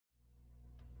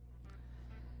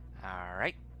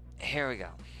Alright, here we go.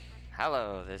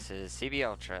 Hello, this is CB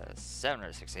Ultra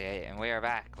 768, and we are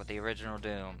back with the original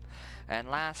Doom. And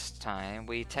last time,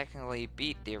 we technically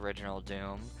beat the original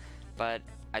Doom, but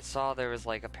I saw there was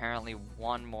like apparently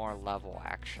one more level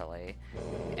actually.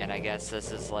 And I guess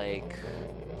this is like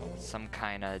some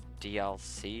kind of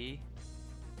DLC,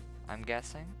 I'm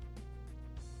guessing,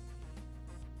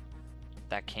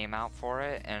 that came out for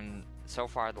it, and so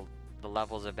far the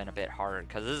levels have been a bit harder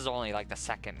because this is only like the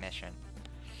second mission.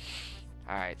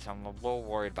 Alright, so I'm a little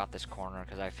worried about this corner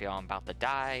because I feel I'm about to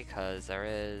die because there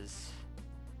is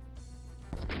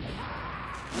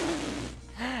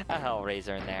a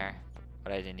Hellraiser in there,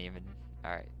 but I didn't even.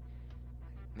 Alright,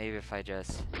 maybe if I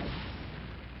just.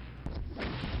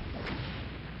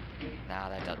 Nah,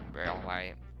 that doesn't real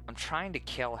right. I'm trying to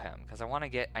kill him because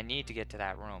I need to get to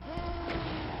that room.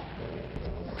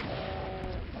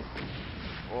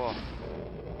 Whoa.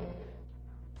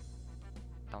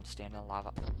 Don't stand in the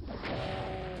lava.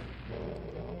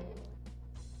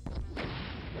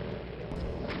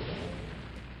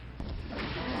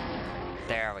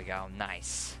 There we go,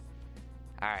 nice.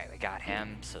 Alright, we got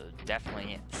him, so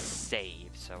definitely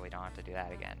save, so we don't have to do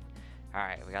that again.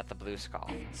 Alright, we got the blue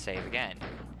skull. Save again.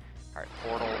 Alright,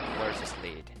 portal, where's this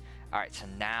lead? Alright, so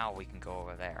now we can go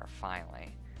over there,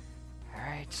 finally.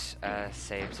 Alright,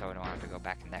 save so we don't have to go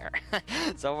back in there.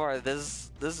 So far, this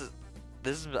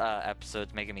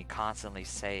episode's making me constantly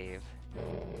save.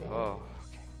 Oh,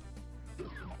 okay.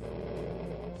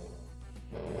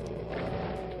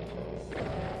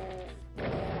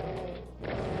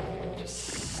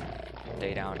 Just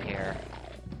stay down here.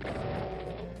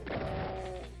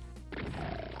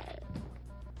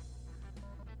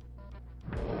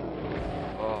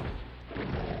 Oh.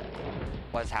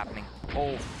 What's happening?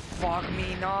 Oh, fuck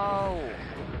me, no!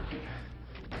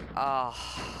 Oh,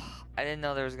 I didn't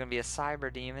know there was gonna be a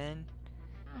cyber demon.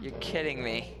 You're kidding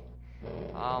me.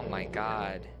 Oh my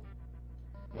god.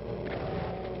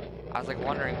 I was like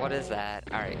wondering, what is that?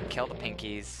 Alright, kill the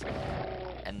pinkies.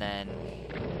 And then...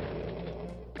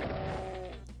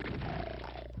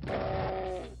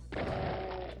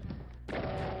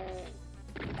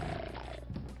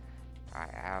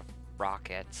 Alright, I have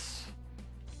rockets.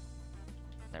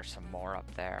 There's some more up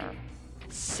there.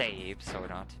 Save, so we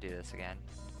don't have to do this again.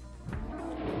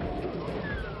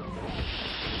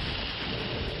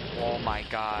 Oh my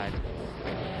god.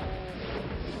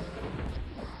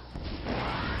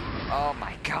 Oh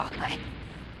my god.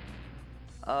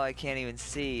 Oh, I can't even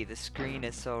see. The screen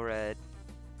is so red.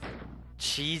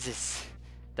 Jesus.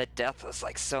 That death was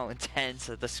like so intense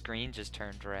that the screen just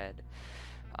turned red.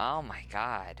 Oh my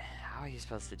god. How are you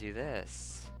supposed to do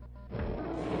this? I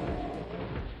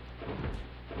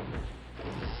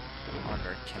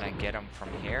wonder, can I get him from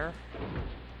here?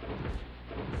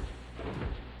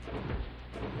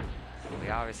 We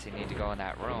obviously need to go in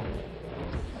that room.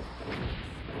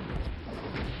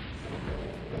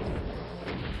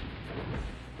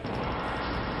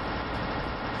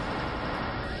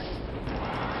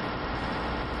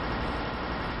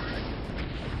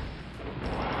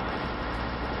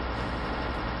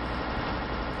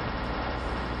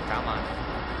 Come on.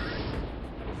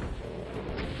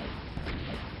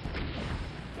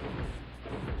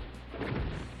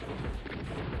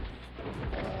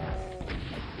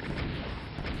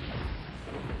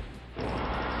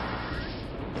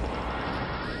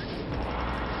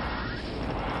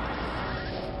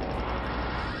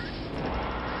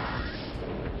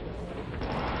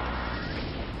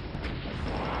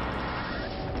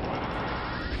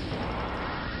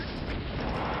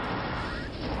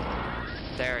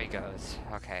 There he goes.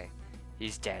 Okay.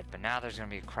 He's dead, but now there's gonna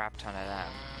be a crap ton of them.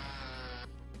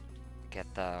 Get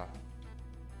the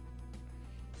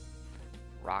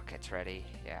rockets ready.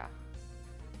 Yeah.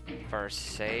 First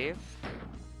save.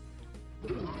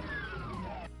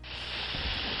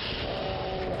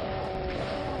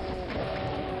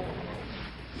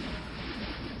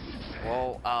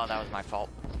 Whoa. Oh, that was my fault.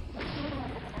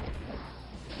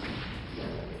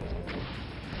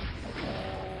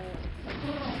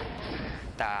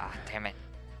 Ah, damn it.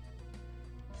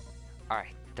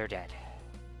 Alright, they're dead.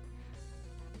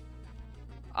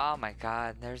 Oh my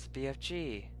god, there's the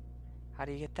BFG. How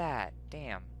do you get that?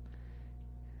 Damn.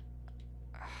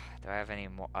 Do I have any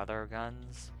more other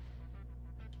guns?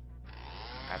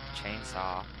 I have the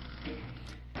chainsaw.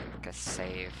 Like a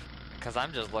save. Because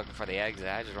I'm just looking for the exit.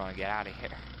 I just want to get out of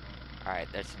here.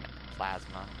 Alright, there's some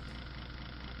plasma.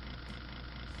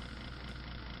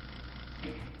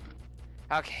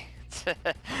 Okay.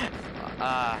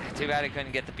 Too bad I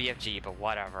couldn't get the BFG, but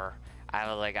whatever. I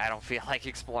was like, I don't feel like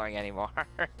exploring anymore.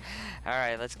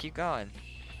 Alright, let's keep going.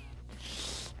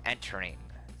 Entering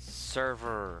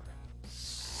Sever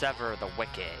the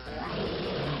wicked.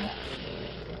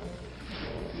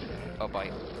 Oh boy.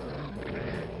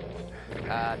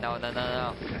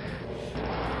 No.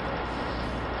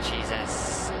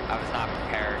 Jesus, I was not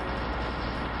prepared.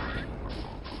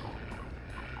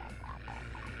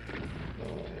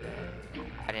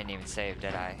 I didn't even save,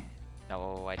 did I?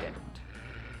 No, I didn't.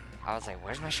 I was like,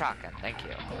 where's my shotgun? Thank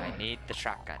you. I need the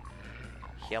shotgun.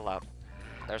 Heal up.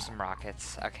 There's some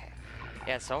rockets. Okay.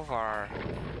 Yeah, so far,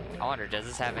 I wonder, does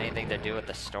this have anything to do with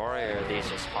the story, or are these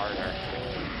just harder?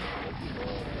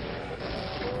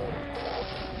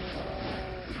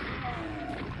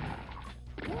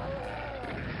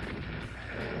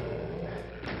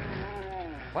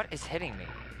 What is hitting me?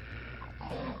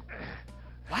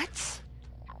 What?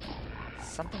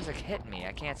 Something's like hitting me.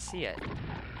 I can't see it.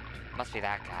 Must be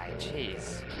that guy.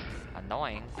 Jeez.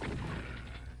 Annoying.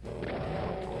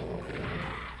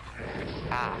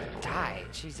 Ah, die.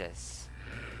 Jesus.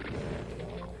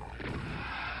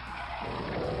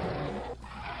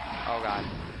 Oh god.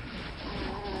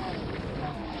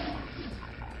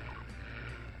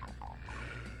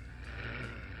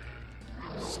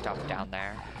 Stuff down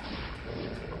there.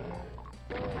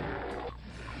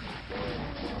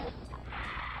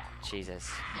 Jesus.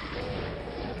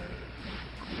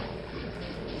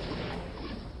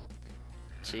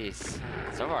 Jeez.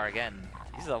 So far, again,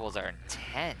 these levels are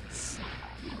intense.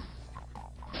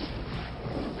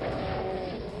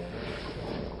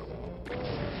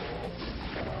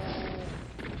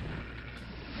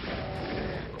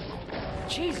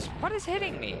 Jeez, what is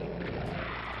hitting me?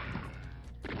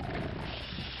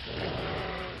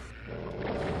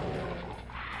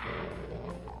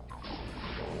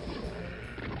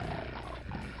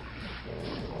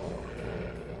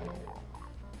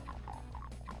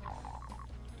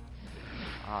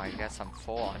 Oh, I guess I'm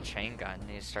full on chain gun.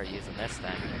 Need to start using this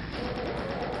then.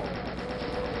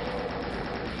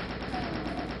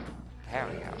 There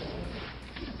we go.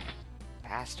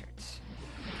 Bastards.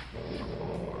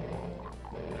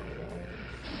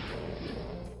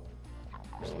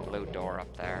 There's a blue door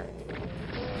up there.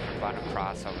 Run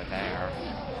across over there.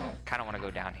 Kinda wanna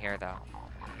go down here though.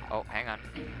 Oh, hang on.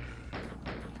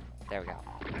 There we go.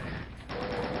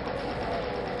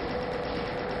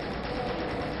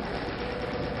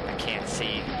 Can't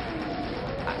see.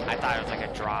 I thought it was like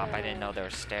a drop. I didn't know there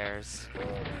were stairs.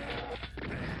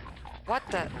 What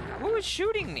the? Who is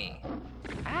shooting me?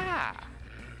 Ah!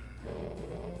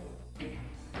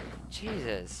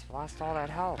 Jesus, lost all that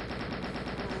health.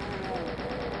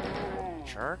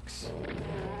 Jerks.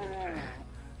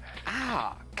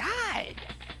 Ah, God!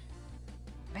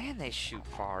 Man, they shoot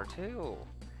far too.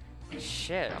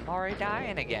 Shit, I'm already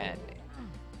dying again.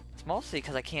 It's mostly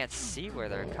because I can't see where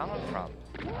they're coming from.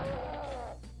 Look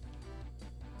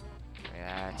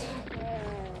at that.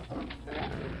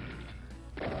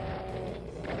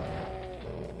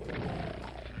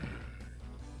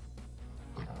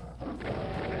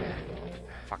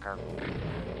 Fucker.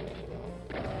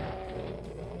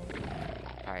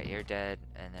 Alright, you're dead,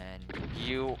 and then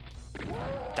you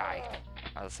die.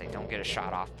 I was say, don't get a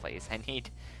shot off, please. I need...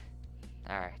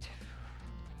 Alright.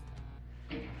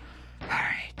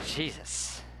 Alright,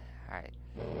 Jesus. Alright.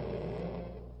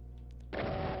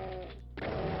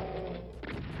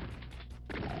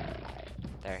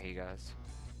 There he goes.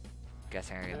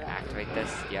 Guessing I'm gonna activate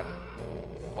this. Yep.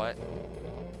 What?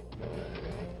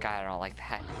 God, I don't like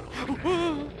that.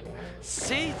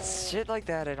 See? Shit like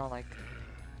that I don't like.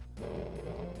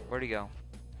 Where'd he go?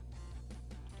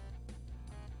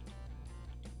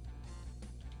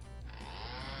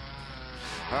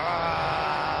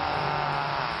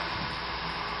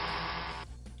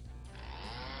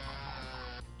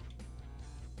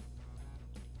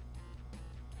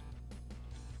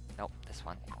 Nope, this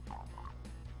one.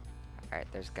 Alright,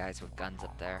 there's guys with guns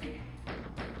up there.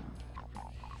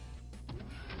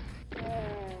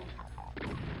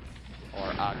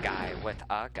 Or a guy with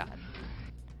a gun.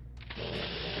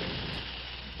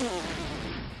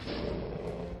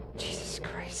 Jesus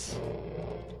Christ.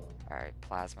 Alright,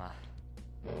 plasma.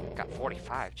 Got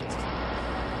 45, Jesus.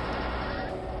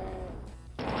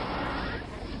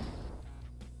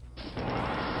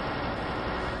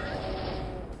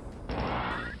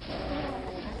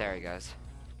 There he goes.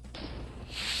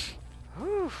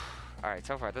 Whew. Alright,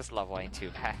 so far this level ain't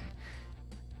too bad.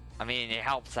 I mean, it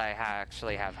helps I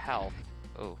actually have health.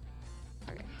 Ooh.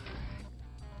 Okay.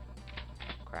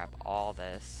 Grab all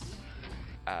this.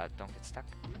 Don't get stuck.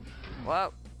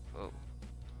 Whoa! Ooh.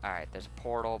 Alright, there's a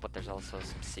portal, but there's also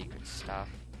some secret stuff.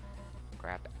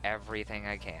 Grab everything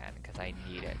I can, because I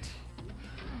need it.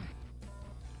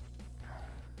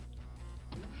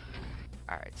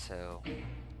 Alright, so...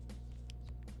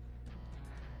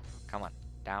 Come on,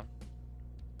 down.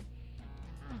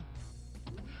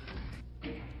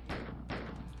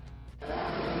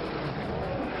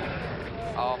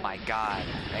 Oh my god.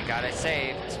 Thank god I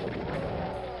saved.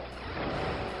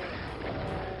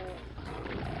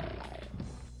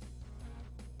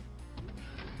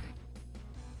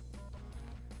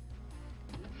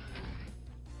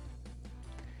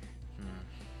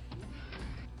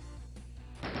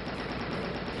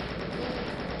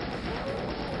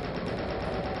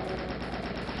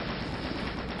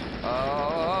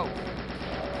 Oh!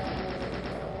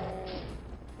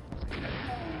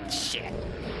 Shit.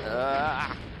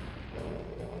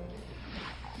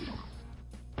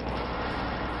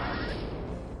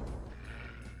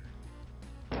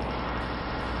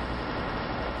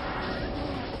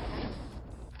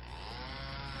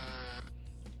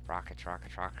 Rockets,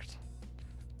 rockets, rockets.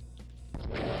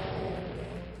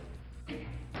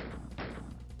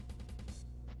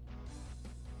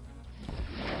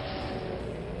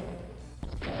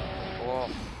 Whoa.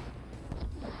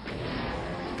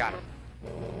 Got him.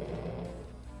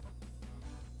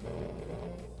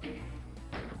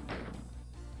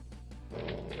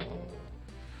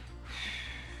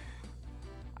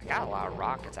 I got a lot of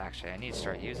rockets actually. I need to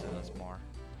start using those more.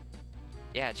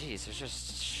 Yeah, geez, there's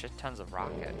just shit tons of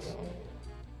rockets.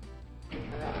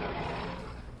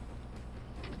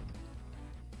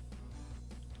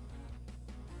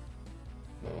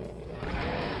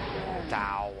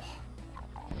 Ow.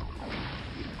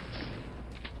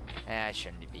 Yeah, I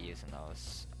shouldn't be using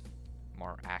those.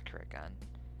 More accurate gun.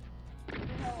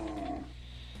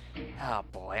 Oh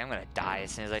boy, I'm gonna die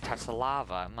as soon as I touch the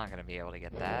lava. I'm not gonna be able to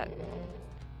get that.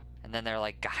 And then there are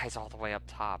like guys all the way up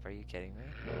top. Are you kidding me?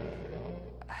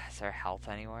 Is there health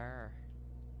anywhere?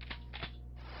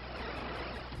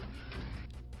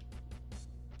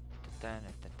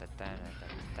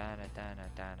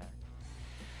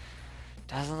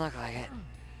 Doesn't look like it.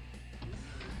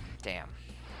 Damn.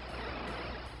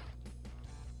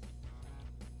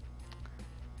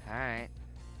 Alright.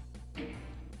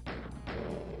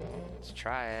 Let's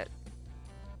try it.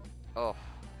 Oh.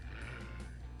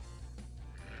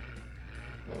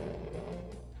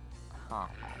 Huh.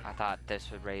 I thought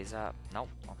this would raise up. Nope.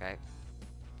 Okay.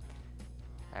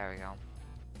 There we go.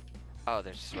 Oh,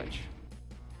 there's a switch.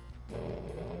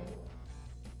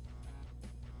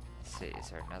 Let's see. Is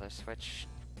there another switch?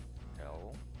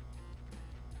 No.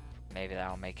 Maybe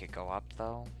that'll make it go up,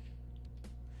 though.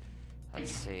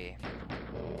 Let's see.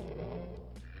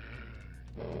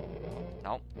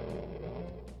 Nope.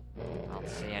 I don't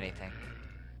see anything.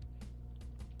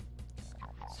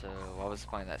 So, what was the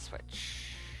point of that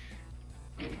switch?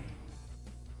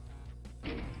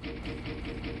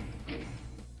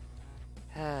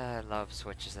 I love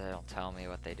switches that don't tell me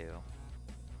what they do.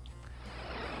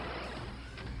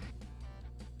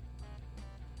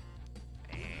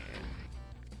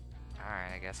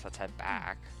 Alright, I guess let's head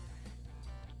back.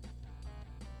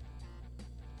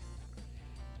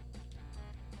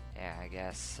 Yeah, I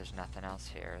guess there's nothing else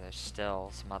here. There's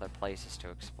still some other places to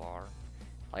explore.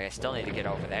 Like, I still need to get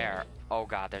over there. Oh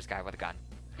god, there's a guy with a gun.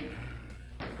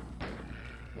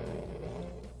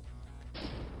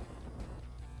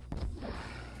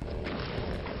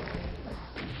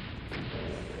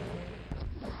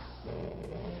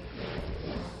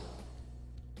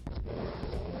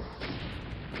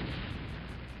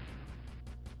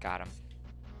 Got him.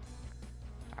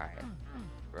 Alright,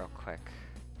 real quick.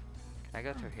 Can I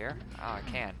go through here? Oh, I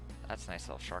can. That's a nice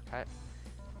little shortcut.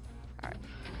 Alright.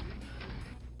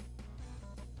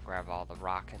 Grab all the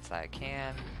rockets that I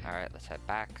can. Alright, let's head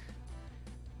back.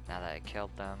 Now that I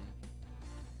killed them.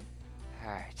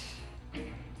 Alright.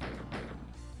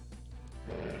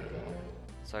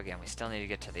 So again, we still need to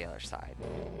get to the other side.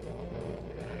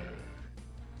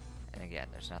 And again,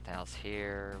 there's nothing else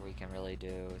here we can really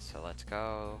do, so let's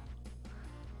go.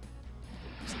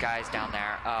 There's guys down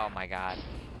there. Oh my god.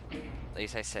 At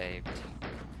least I saved.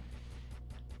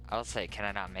 I'll say, can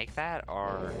I not make that?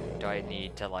 Or do I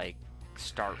need to, like,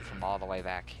 start from all the way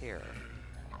back here?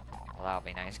 Well, that'll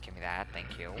be nice. Give me that.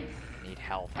 Thank you. I need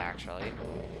health, actually.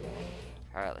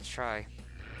 Alright, let's try.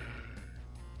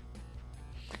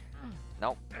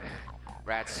 Nope.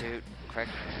 Rat suit. Quick.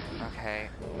 Okay.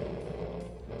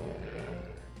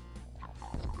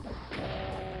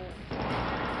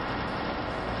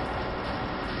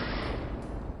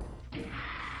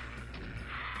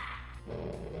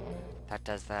 That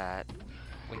does that.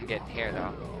 We can get in here,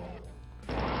 though.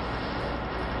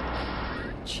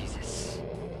 Jesus.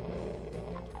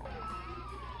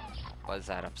 What is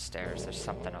that upstairs? There's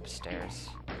something upstairs.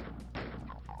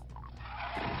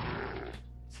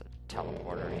 It's a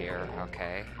teleporter here.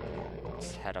 Okay.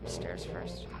 Let's head upstairs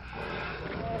first.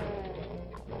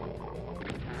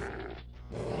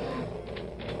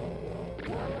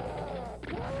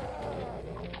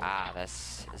 Ah,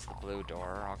 this is the blue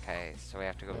door. Okay, so we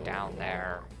have to go down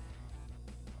there.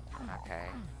 Okay.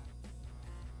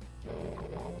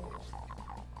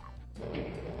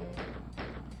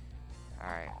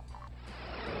 Alright.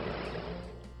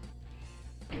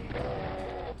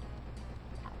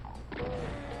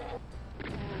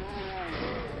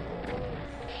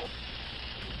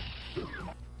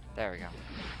 There we go.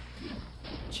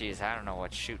 Jeez, I don't know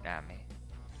what's shooting at me.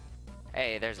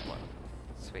 Hey, there's a blue.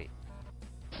 Sweet.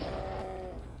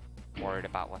 Worried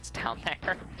about what's down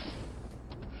there.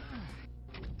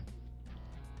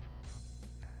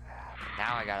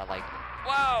 Now I gotta like...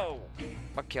 Whoa!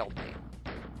 What killed me?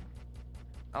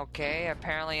 Okay,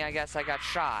 apparently I guess I got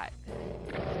shot.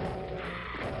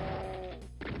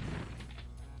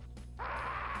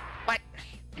 What?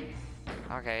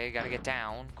 Okay, gotta get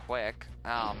down quick.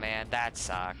 Oh man, that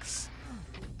sucks.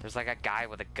 There's like a guy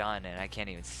with a gun and I can't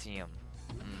even see him.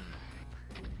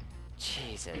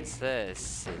 Jesus,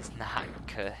 this is not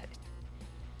good.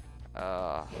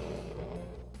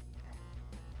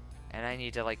 And I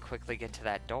need to like quickly get to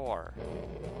that door.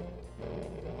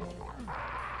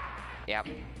 Yep.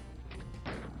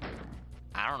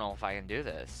 I don't know if I can do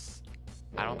this.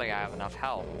 I don't think I have enough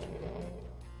health.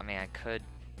 I mean, I could...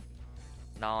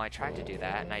 No, I tried to do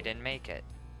that and I didn't make it.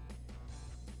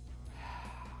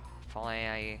 If only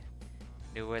I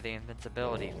knew where the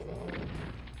invincibility...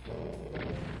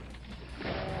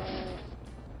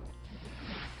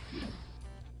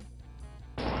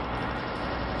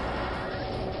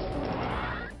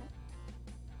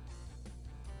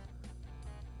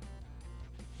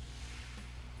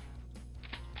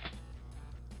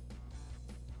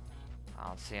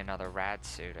 I'll see another rad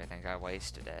suit. I think I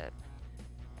wasted it.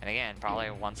 And again,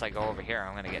 probably once I go over here,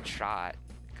 I'm gonna get shot.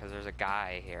 Because there's a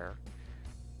guy here.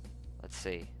 Let's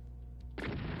see.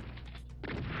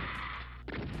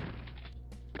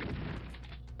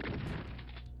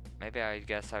 Maybe I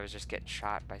guess I was just getting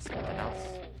shot by something else.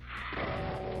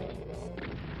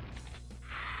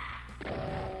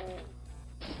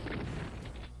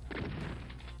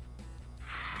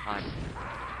 Come on.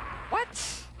 What?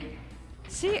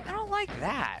 See, I don't like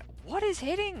that. What is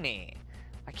hitting me?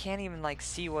 I can't even like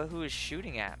see who is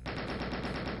shooting at me.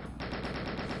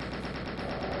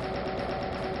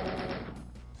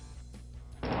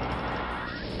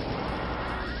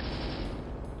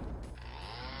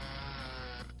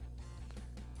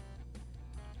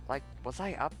 Like, was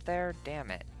I up there?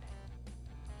 Damn it.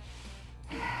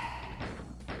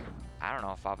 I don't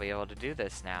know if I'll be able to do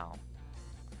this now.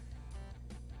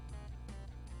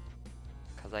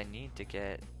 Because I need to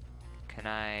get... Can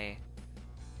I...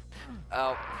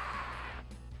 Oh.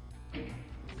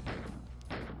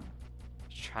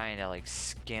 Trying to like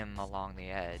skim along the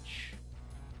edge.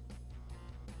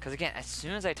 Because again, as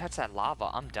soon as I touch that lava,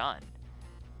 I'm done.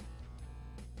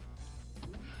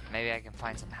 Maybe I can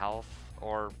find some health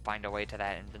or find a way to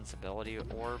that invincibility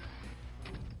orb.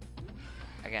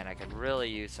 Again, I could really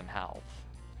use some health.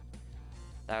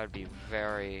 That would be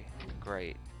very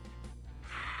great.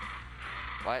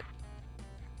 What?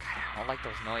 God, I don't like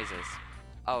those noises.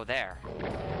 Oh, there.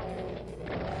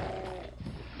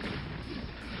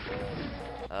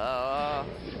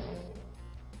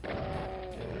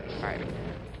 Alright.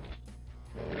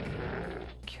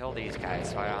 Kill these guys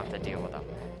so I don't have to deal with them.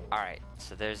 Alright,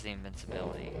 so there's the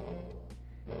invincibility.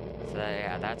 So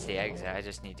yeah, that's the exit. I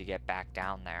just need to get back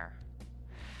down there.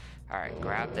 Alright,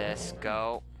 grab this,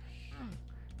 go.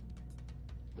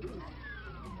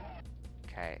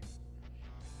 Okay.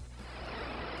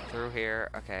 Through here,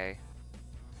 okay.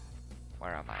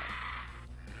 Where am I?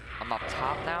 I'm up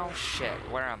top now? Shit,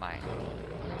 where am I?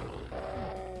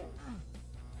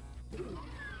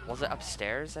 Was it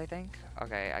upstairs, I think?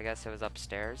 Okay, I guess it was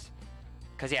upstairs.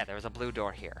 Because, yeah, there was a blue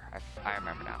door here. I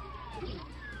remember now.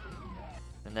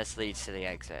 And this leads to the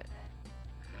exit.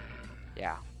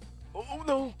 Yeah. Oh,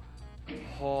 no!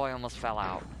 Oh, I almost fell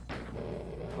out.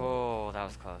 Oh, that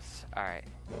was close. Alright.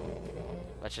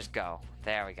 Let's just go.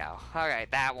 There we go.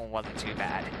 Alright, that one wasn't too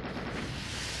bad.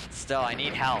 Still, I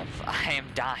need help. I am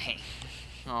dying.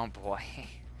 Oh, boy.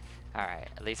 Alright,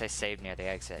 at least I saved near the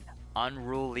exit.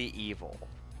 Unruly Evil.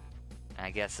 And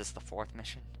I guess this is the fourth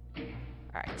mission.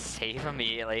 Alright, save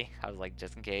immediately. I was like,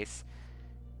 just in case.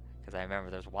 Because I remember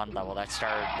there's one level that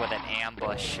started with an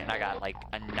ambush and I got like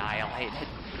annihilated.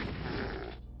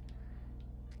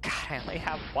 God, I only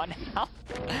have one health.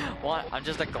 One, I'm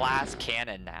just a glass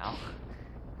cannon now.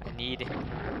 I need...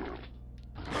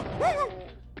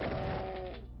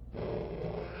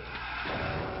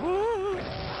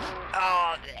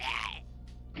 Oh!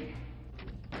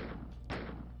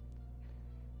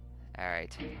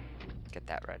 Alright. Get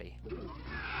that ready.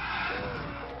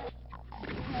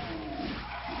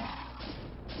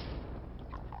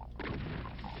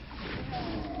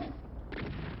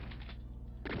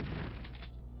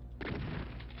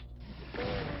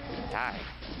 Die.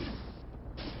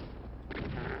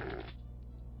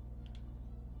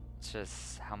 It's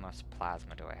just, how much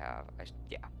plasma do I have?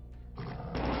 Yeah.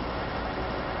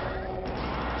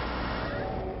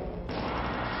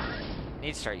 I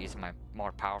need to start using my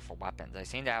more powerful weapons. I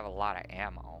seem to have a lot of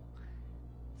ammo,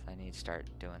 so I need to start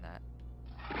doing that.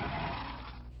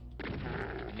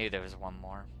 I knew there was one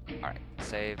more. Alright,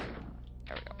 save.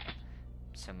 There we go.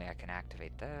 Assuming I can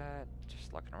activate that.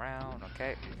 Just looking around.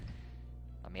 Okay.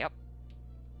 Let me up.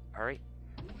 Hurry.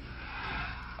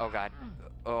 Oh god.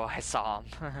 Oh, I saw him.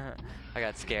 I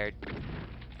got scared.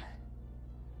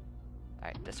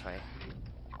 Alright, this way.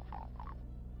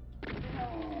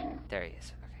 There he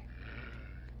is. Okay.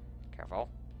 Careful.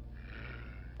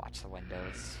 Watch the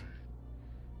windows.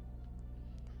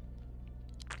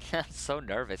 I'm so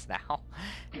nervous now.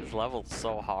 This level's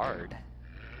so hard.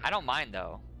 I don't mind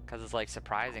though, because it's like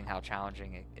surprising how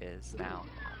challenging it is now.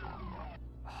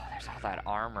 Oh, there's all that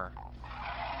armor.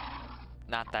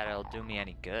 Not that it'll do me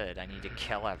any good. I need to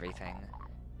kill everything.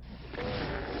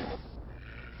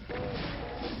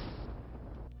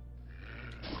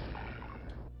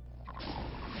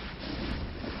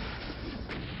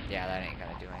 Yeah, that ain't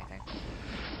gonna do anything.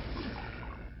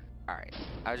 Alright.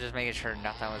 I was just making sure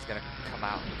nothing was gonna come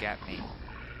out and get me.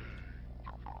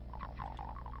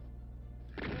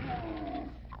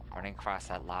 Running across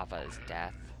that lava is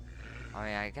death. I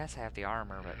mean, I guess I have the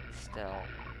armor, but still.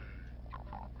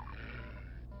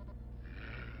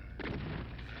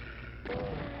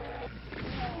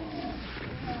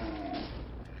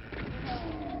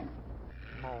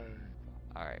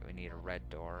 Alright, we need a red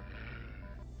door.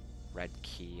 Red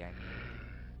key, I mean.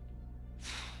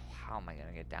 How am I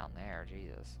gonna get down there?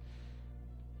 Jesus.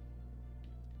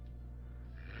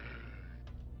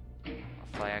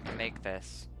 Hopefully I can make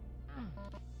this.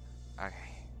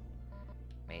 Okay.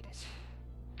 Made it.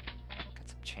 Got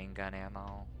some chain gun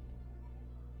ammo.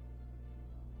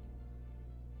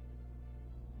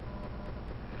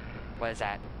 What is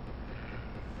that?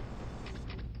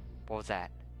 What was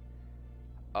that?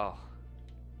 Oh.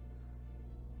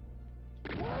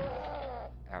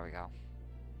 There we go.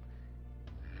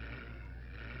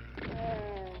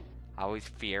 I always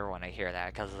fear when I hear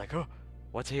that because it's like, oh,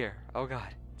 what's here? Oh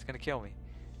god, it's gonna kill me.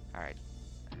 Alright.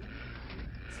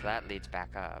 So that leads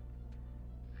back up.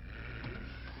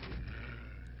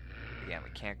 Again,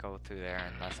 we can't go through there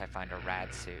unless I find a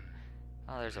rad suit.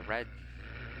 Oh, there's a red.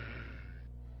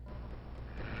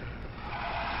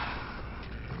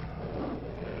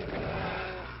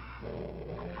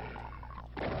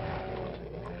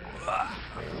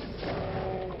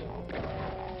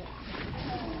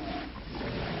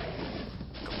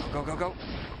 Go, go, go, go.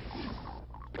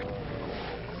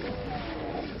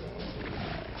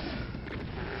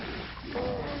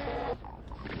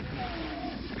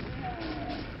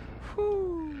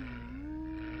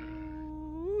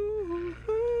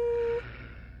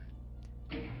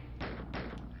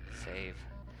 Save.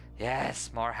 Yes,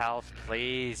 more health,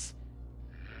 please.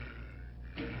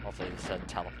 Hopefully this doesn't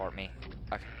teleport me.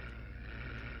 Okay.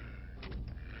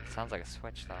 Sounds like a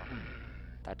switch though.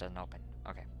 That doesn't open.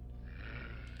 Okay.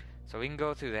 So we can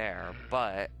go through there,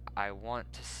 but I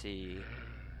want to see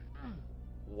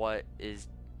what is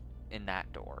in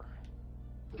that door.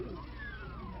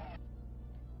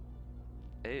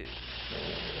 Ew.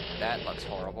 That looks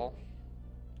horrible.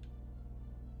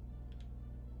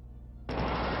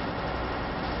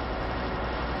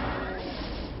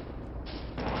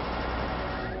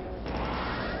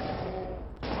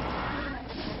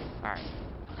 Alright.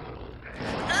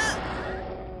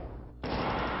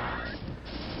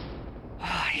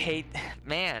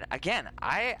 Man, again,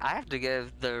 I have to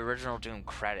give the original Doom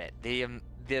credit. The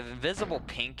invisible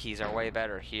pinkies are way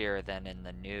better here than in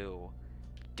the new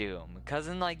Doom, because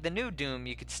in like the new Doom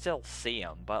you could still see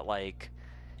them, but like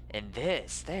in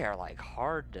this they are like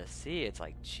hard to see. It's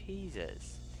like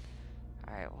Jesus.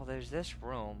 Alright, well there's this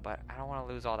room, but I don't want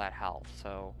to lose all that health,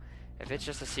 so if it's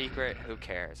just a secret, who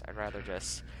cares? I'd rather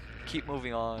just keep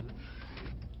moving on.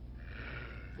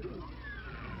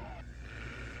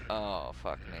 Oh,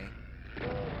 fuck me.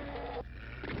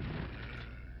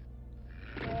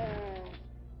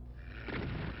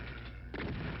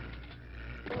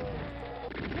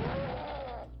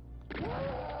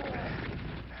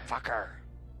 Fucker.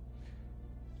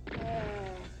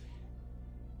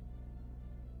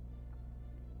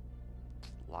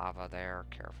 lava there.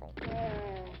 Careful.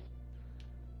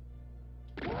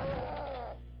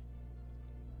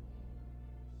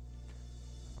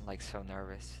 I'm like so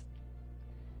nervous.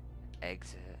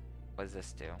 Exit. What does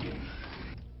this do?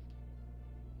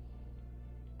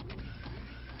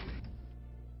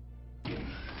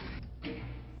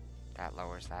 That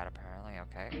lowers that apparently,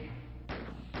 okay.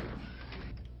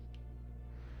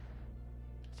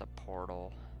 It's a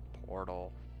portal.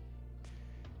 Portal.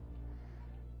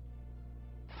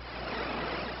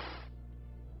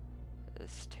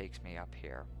 This takes me up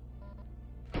here.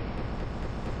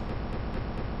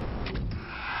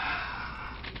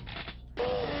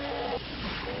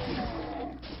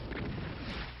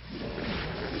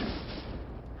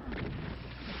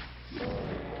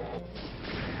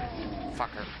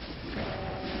 Fucker.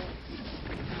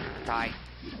 Die.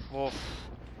 Wolf.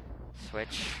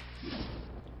 Switch.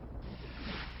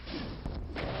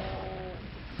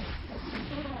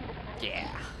 Yeah,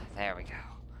 there we go.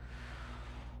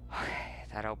 Okay,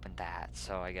 that opened that,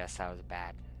 so I guess that was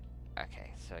bad.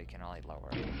 Okay, so you can only lower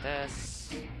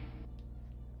this.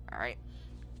 Alright.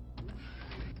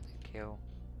 Thank you.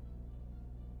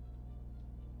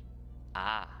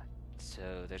 Ah, so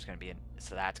there's gonna be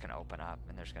so that's gonna open up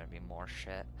and there's gonna be more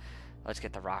shit. Let's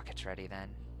get the rockets ready then.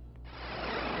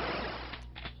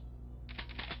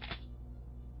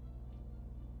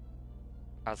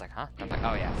 I was like, huh?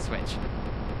 Oh yeah, switch.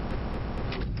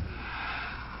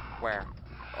 Where?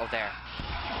 Oh, there.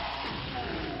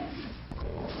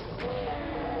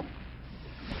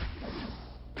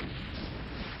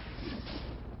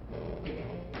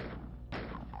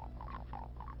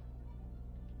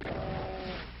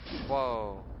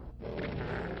 Whoa.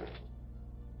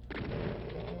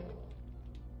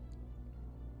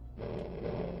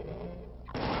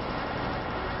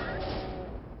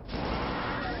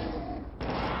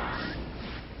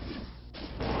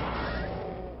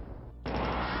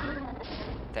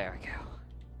 There we go.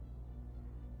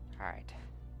 Alright.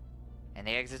 And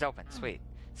the exit's open. Sweet.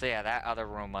 So yeah, that other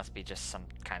room must be just some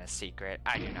kind of secret.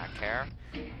 I do not care.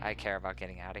 I care about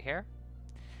getting out of here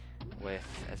with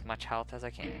as much health as I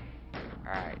can.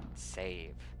 Alright,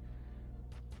 save.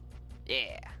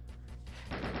 Yeah.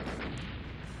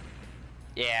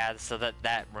 Yeah, so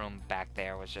that room back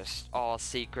there was just all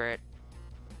secret.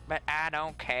 But I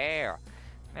don't care.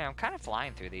 Man, I'm kind of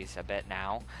flying through these a bit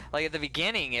now. Like at the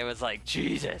beginning, it was like,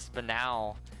 Jesus. But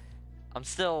now, I'm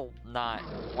still not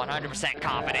 100%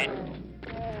 confident.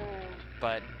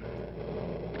 But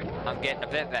I'm getting a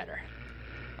bit better.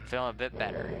 I'm feeling a bit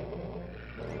better.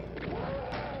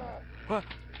 What?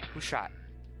 Who shot?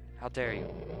 How dare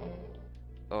you?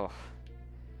 Oh.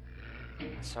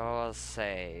 So I'll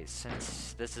say,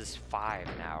 since this is 5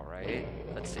 now, right?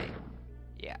 Let's see.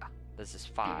 Yeah, this is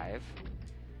 5.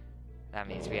 That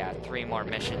means we have 3 more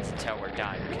missions until we're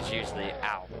done, because usually,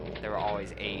 ow, there were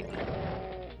always 8.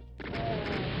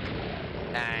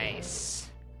 Nice.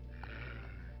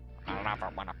 I love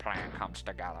it when a plan comes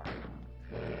together.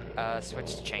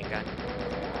 Switch to chain gun,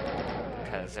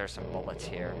 because there's some bullets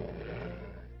here.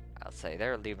 I'll say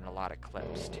they're leaving a lot of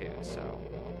clips too, so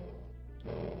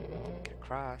get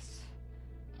across.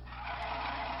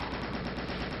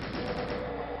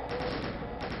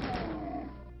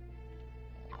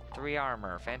 Three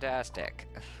armor, fantastic.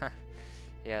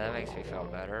 Yeah, that makes me feel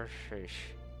better. Sheesh.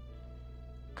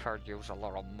 Could use a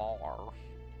little more.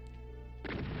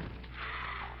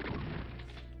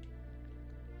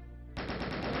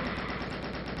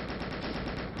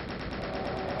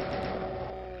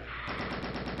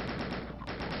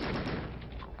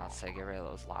 I'll say get rid of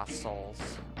those lost souls.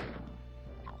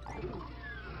 Hey,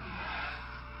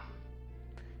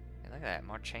 look at that,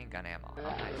 more chain gun ammo. Oh,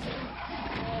 nice.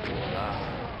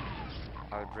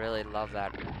 I would really love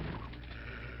that.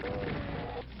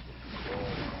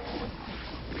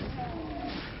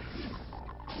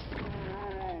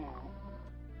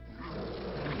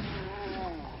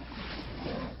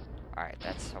 Alright,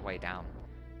 that's a way down.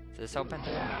 Is this open?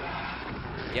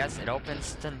 Yes, it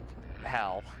opens to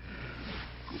hell.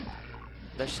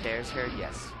 There's stairs here?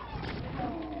 Yes.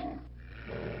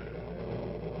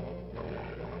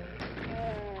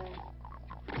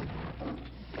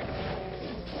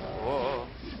 Whoa.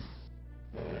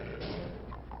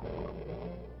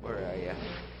 Where are you?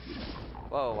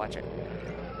 Whoa, watch it.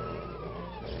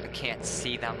 I can't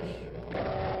see them.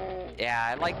 Yeah,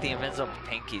 I like the invisible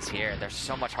pinkies here. They're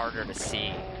so much harder to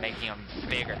see, making them a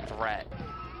bigger threat.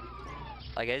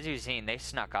 Like, as you've seen, they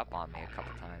snuck up on me a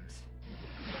couple times.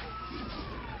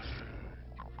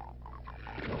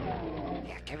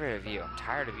 Yeah, get rid of you. I'm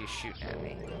tired of you shooting at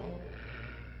me.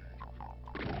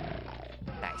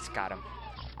 Nice, got him.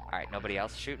 Alright, nobody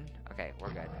else shooting? Okay, we're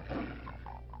good.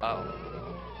 Oh.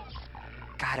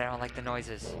 God, I don't like the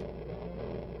noises.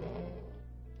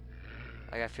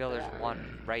 Like, I feel there's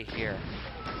one right here.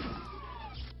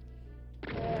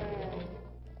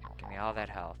 Give me all that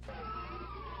health.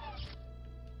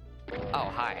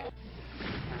 Oh, hi.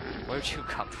 Where'd you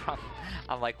come from?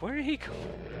 I'm like, where did he come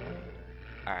from?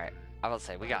 Alright, I will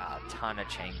say, we got a ton of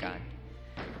chain gun.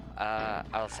 I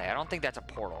will say, I don't think that's a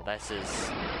portal. This is...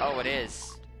 Oh, it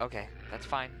is. Okay, that's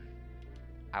fine.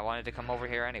 I wanted to come over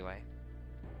here anyway.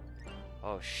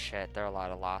 Oh shit, there are a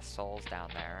lot of lost souls down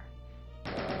there.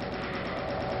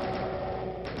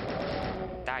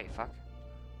 Die, you fuck.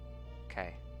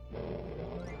 Okay.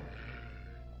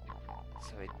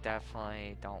 So we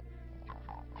definitely don't...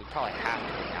 We probably have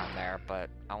to go down there, but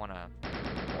I wanna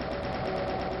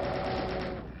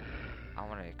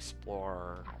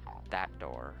explore that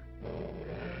door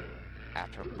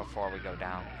before we go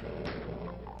down.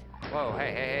 Whoa,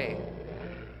 hey, hey, hey.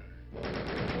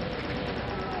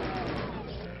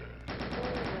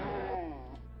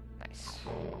 Nice.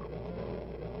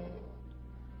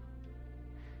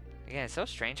 Again, it's so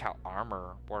strange how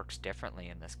armor works differently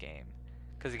in this game.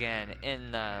 Because again,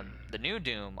 in the new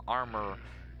Doom, armor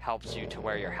helps you to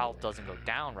where your health doesn't go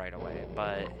down right away.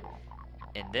 But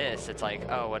in this, it's like,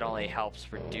 oh, it only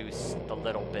helps reduce the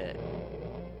little bit.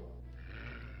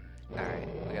 Alright,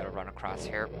 we gotta run across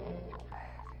here.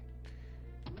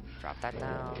 Drop that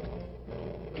down.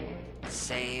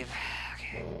 Save.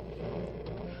 Okay.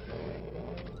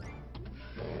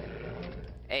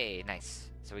 Hey, nice.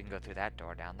 So we can go through that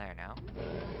door down there now.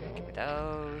 Give me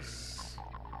those.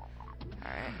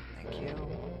 Alright, thank you.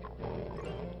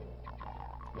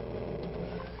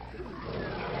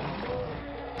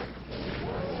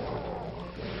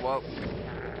 Whoa.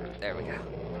 There we go.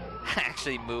 I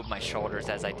actually moved my shoulders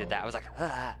as I did that. I was like,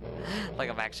 ah, like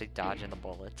I'm actually dodging the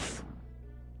bullets.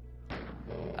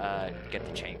 Get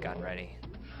the chain gun ready.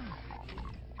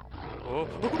 Oh.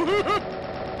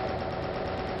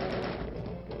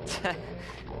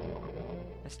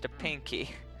 Mr.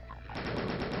 Pinky.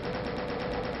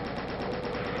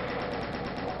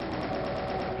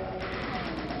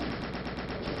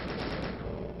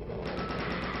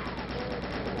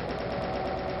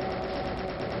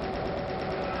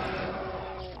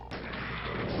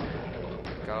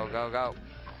 Go, go, go.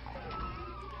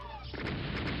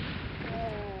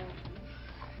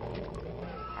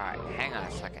 Alright, hang on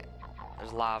a second.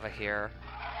 There's lava here.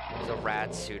 There's a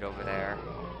rad suit over there.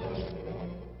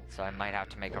 So I might have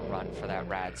to make a run for that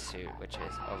rad suit, which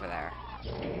is over there.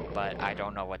 But I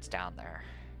don't know what's down there.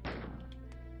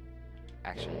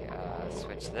 Actually,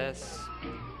 switch this.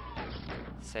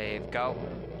 Save, go.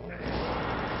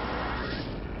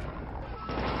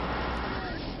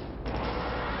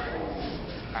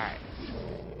 Alright.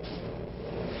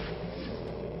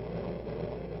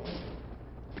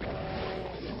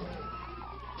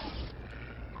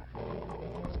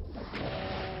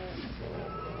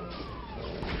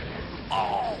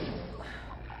 Oh!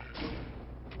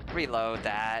 Reload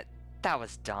that. That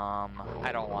was dumb.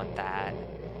 I don't want that.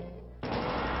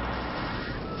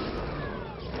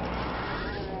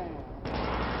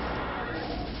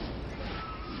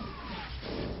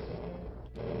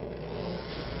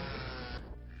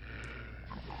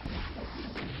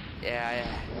 Yeah.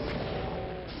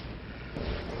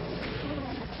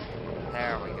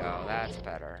 There we go. That's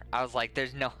better. I was like,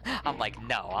 there's no... I'm like,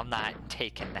 no, I'm not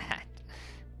taking that.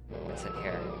 What's in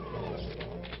here?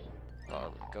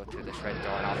 Well, go through this red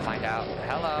door and I'll find out.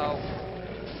 Hello!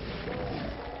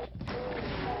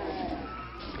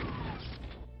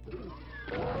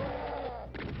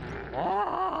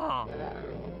 Oh!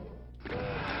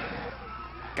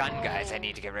 Gun guys I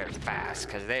need to get rid of fast,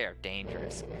 because they are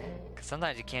dangerous. Because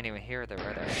sometimes you can't even hear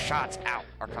where their shots out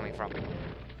are coming from.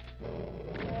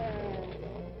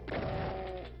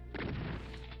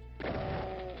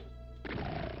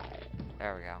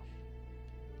 There we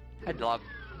go.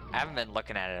 I haven't been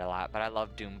looking at it a lot, but I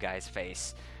love Doom Guy's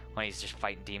face when he's just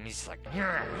fighting demons. He's like,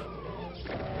 yeah.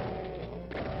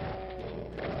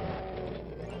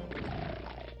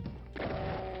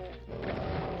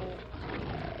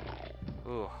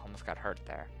 Ooh, almost got hurt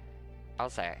there. I'll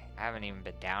say, I haven't even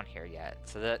been down here yet.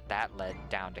 So that led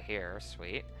down to here.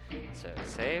 Sweet. So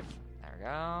save. There we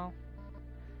go.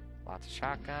 Lots of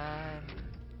shotgun.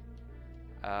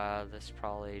 This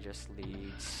probably just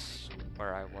leads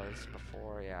where I was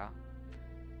before, yeah.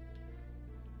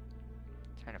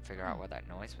 Trying to figure out where that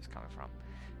noise was coming from.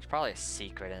 There's probably a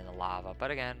secret in the lava,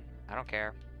 but again, I don't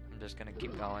care. I'm just gonna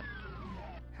keep going.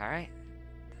 Alright.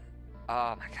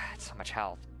 Oh my god, so much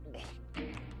health.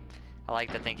 I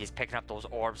like to think he's picking up those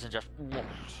orbs and just...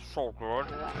 so good.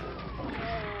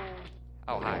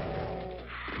 Oh, hi.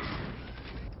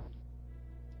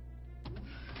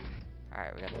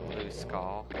 Alright, we got the blue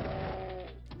skull.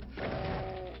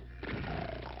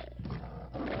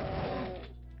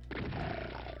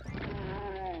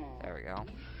 There we go.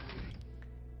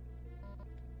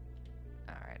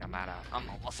 Alright, I'm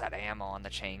almost out of ammo on the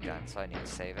chain gun, so I need to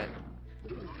save it.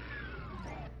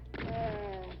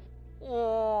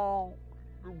 Oh,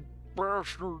 you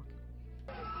bastard.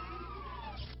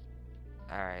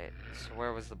 Alright, so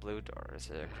where was the blue door? Is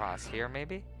it across here,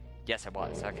 maybe? Yes, it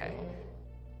was. Okay.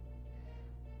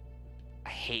 I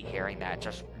hate hearing that.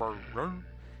 Just...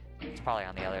 It's probably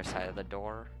on the other side of the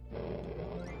door.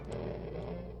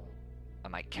 I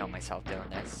might kill myself doing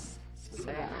this.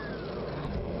 Save.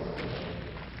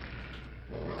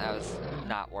 That was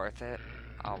not worth it.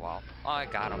 Oh, well. Oh, I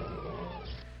got him.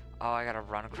 Oh, I gotta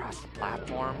run across the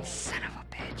platform. Son of a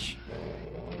bitch.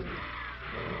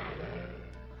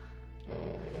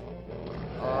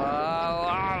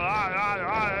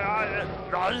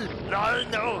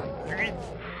 No.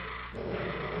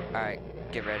 Alright,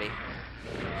 get ready.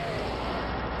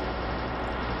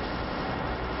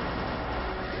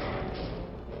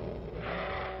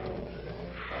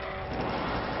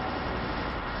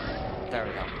 There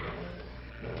we go.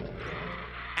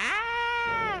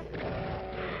 Ah!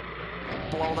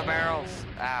 Blow the barrels.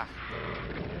 Ah.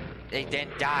 They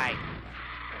didn't die.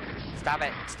 Stop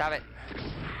it. Stop it.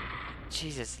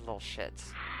 Jesus, little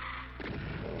shits.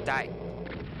 Die.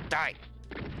 Die.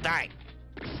 Die.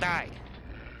 Die.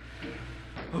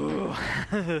 Ooh.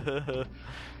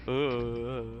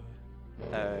 Ooh.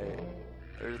 Alright.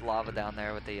 There's lava down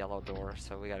there with the yellow door,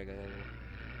 so we gotta go.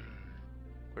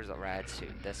 Where's the rad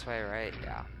suit? This way, right?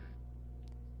 Yeah.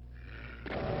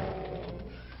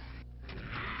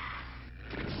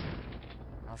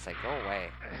 I'll say, go away.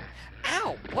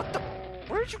 Ow! What the?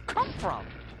 Where'd you come from?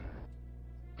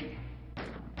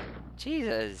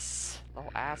 Jesus.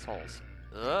 Little assholes.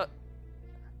 Ugh.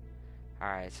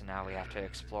 Alright, so now we have to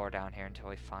explore down here until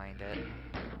we find it.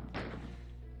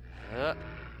 Ugh.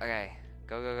 Okay.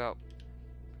 Go, go, go.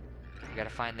 We gotta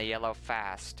find the yellow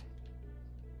fast.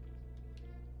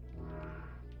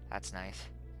 That's nice.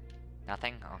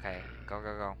 Nothing? Okay. Go,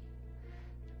 go, go.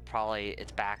 Probably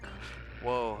it's back.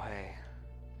 Whoa, hey.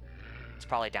 It's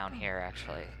probably down here,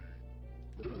 actually.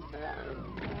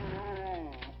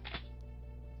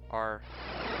 Or...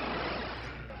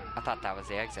 I thought that was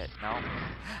the exit. No.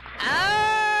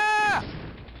 Ah!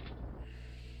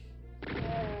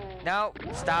 No.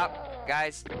 Stop.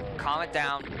 Guys, calm it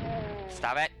down.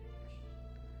 Stop it.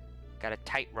 Got a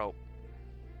tightrope.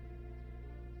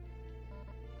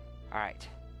 Alright.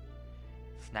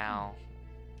 So now...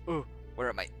 Ooh, where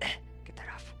am I? Get that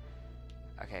off.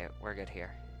 Okay, we're good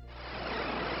here.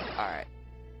 Alright.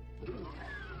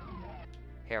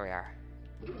 Here we are.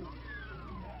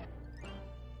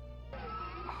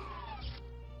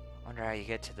 Wonder how you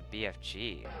get to the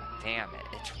BFG. Damn it,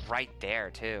 it's right there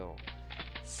too.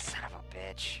 Son of a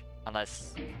bitch.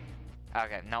 Unless...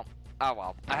 Okay, nope. Oh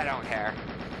well, I don't care.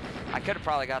 I could have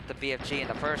probably got the BFG in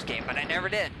the first game, but I never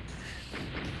did.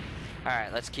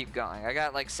 Alright, let's keep going. I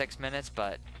got like 6 minutes,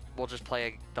 but we'll just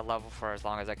play the level for as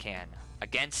long as I can.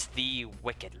 Against the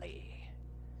Wickedly.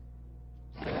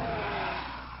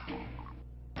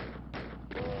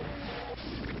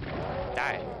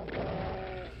 Die.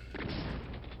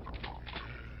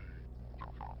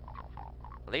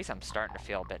 At least I'm starting to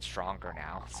feel a bit stronger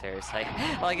now, seriously.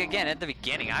 Like, again, at the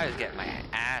beginning, I was getting my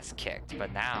ass kicked,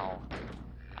 but now,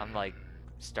 I'm, like,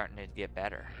 starting to get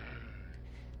better.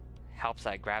 Helps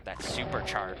I grab that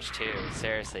supercharge, too.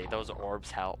 Seriously, those orbs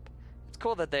help. It's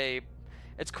cool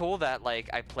that, like,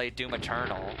 I played Doom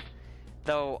Eternal.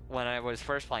 Though, when I was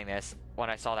first playing this, when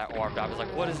I saw that orb, I was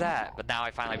like, what is that? But now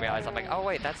I finally realized, I'm like, oh,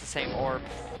 wait, that's the same orb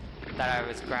that I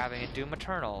was grabbing in Doom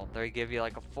Eternal. They give you,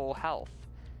 like, a full health.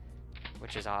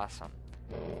 Which is awesome.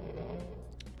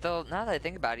 Though, now that I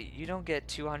think about it, you don't get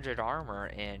 200 armor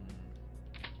in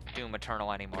Doom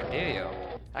Eternal anymore, do you?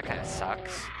 That kind of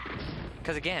sucks.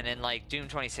 Because again, in like Doom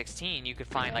 2016, you could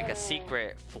find like a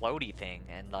secret floaty thing,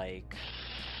 and like,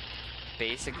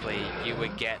 basically, you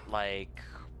would get like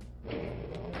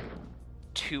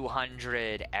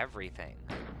 200 everything.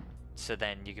 So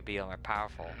then you could be more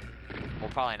powerful.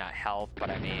 Well, probably not health, but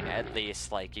I mean, at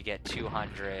least like you get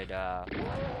 200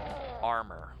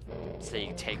 armor, so you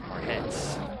can take more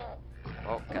hits.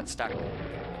 Oh, got stuck.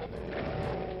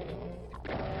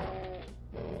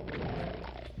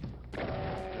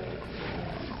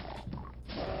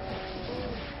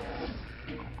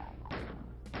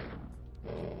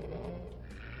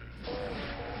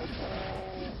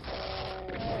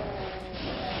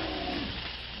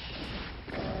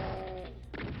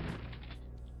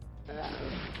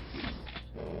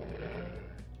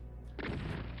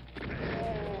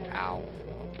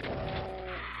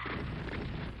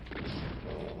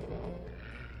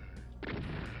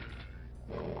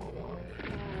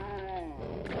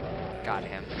 Got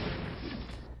him.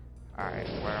 Alright,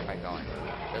 where am I going?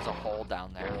 There's a hole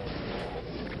down there.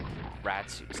 Rad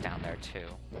suit's down there too.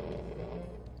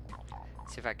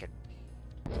 See if I could...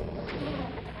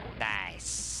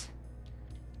 Nice!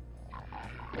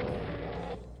 Give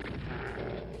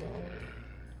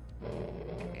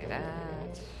me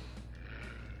that.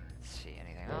 Let's see,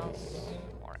 anything else?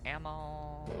 More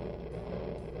ammo.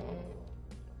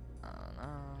 No.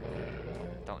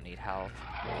 Don't need health.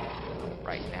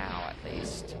 Right now, at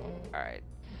least. Alright.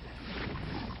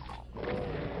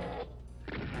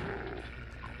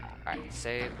 Alright,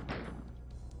 save.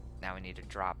 Now we need to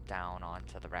drop down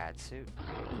onto the rad suit.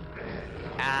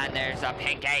 And there's a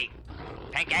pink gate!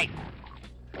 Pink gate!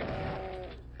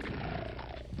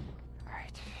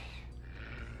 Alright.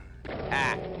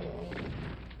 Ah!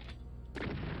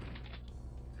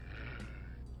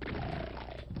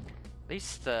 At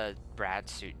least the rad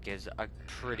suit gives a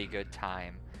pretty good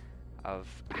time of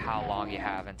how long you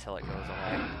have until it goes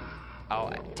away.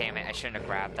 Oh, damn it, I shouldn't have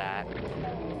grabbed that.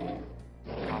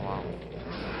 Oh well.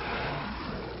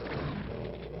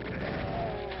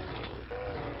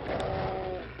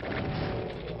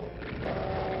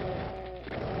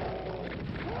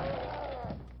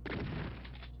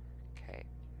 Okay.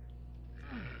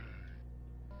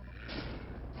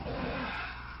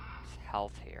 There's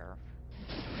health here.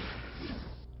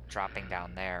 Dropping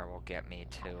down there will get me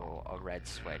to a red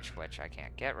switch, which I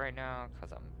can't get right now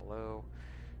because I'm blue.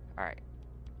 Alright.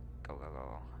 Go, go,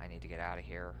 go. I need to get out of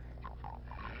here.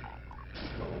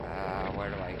 Where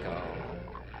do I go?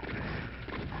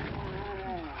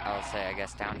 I'll say, I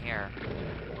guess, down here.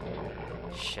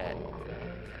 Shit.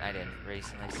 I didn't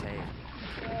recently save.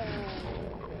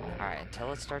 Alright,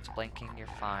 until it starts blinking, you're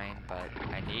fine, but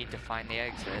I need to find the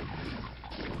exit.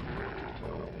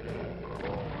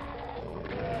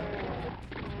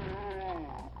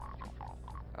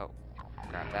 Oh,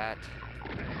 grab that.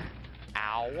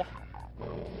 Ow!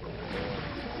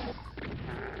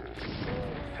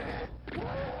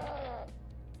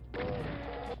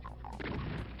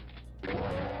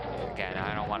 Again,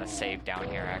 I don't want to save down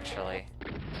here, actually.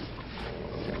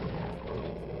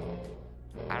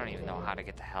 I don't even know how to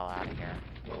get the hell out of here.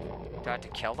 Do I have to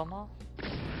kill them all?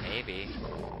 Maybe.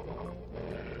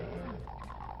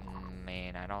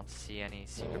 Man, I don't see any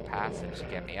secret passage to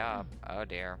get me up. Oh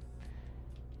dear.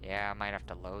 Yeah, I might have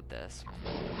to load this.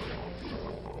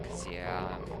 Cause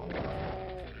yeah.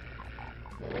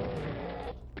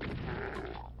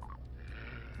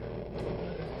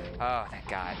 Oh, thank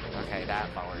God. Okay, that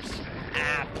lowers.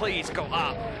 Ah, please go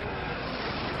up.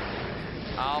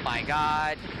 Oh my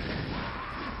God.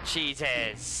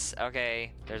 Jesus.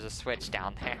 Okay, there's a switch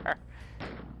down there.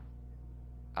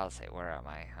 I'll say, where am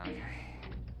I? Okay.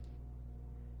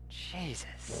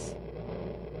 Jesus.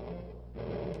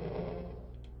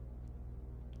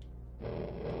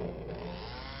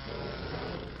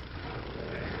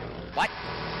 What?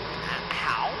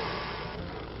 How?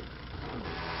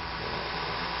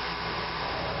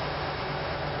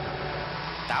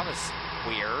 That was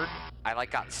weird. I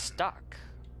like got stuck.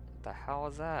 What the hell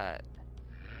was that?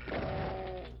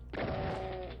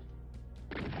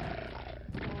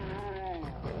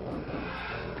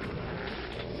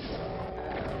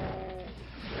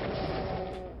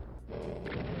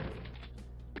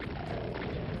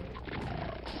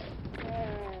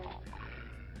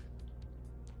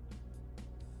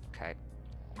 Okay.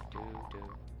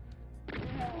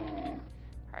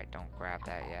 Alright, don't grab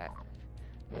that yet.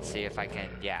 Let's see if I can,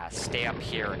 yeah, stay up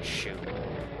here and shoot.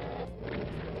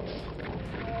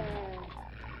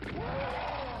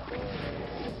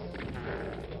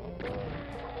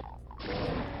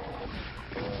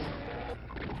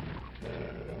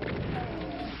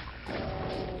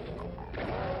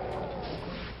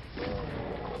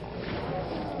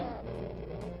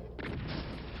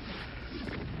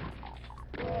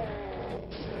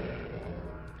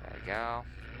 There we go.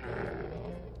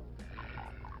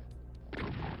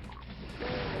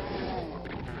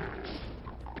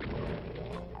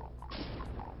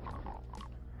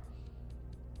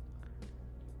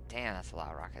 Damn, that's a lot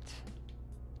of rockets.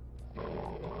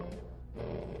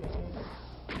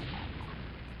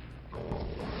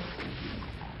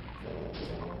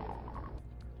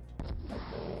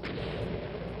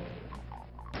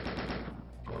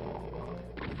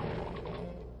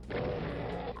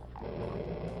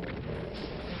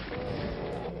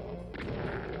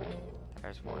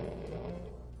 There's one.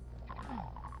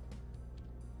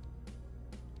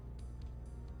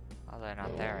 Oh, they're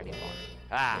not there anymore.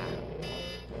 Ah!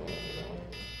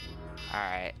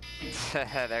 Alright.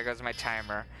 There goes my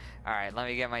timer. Alright, let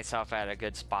me get myself at a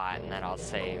good spot and then I'll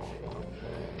save.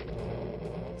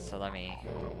 So let me...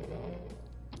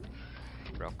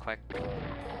 real quick.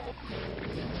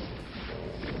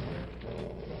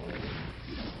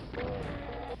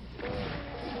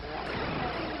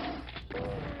 Oh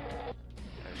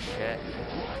shit.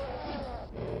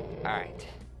 Alright.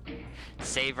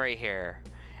 Save right here.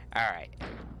 Alright.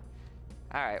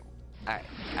 Alright. Alright.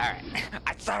 Alright.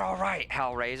 I said alright,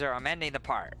 Hellraiser. I'm ending the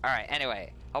part. Alright,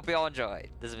 anyway. Hope you all enjoyed.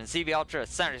 This has been CB Ultra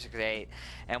Senator68,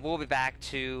 and we'll be back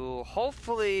to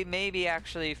hopefully maybe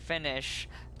actually finish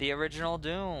the original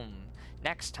Doom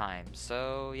next time.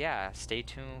 So yeah, stay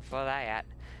tuned for that.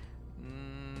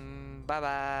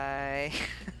 Bye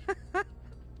bye.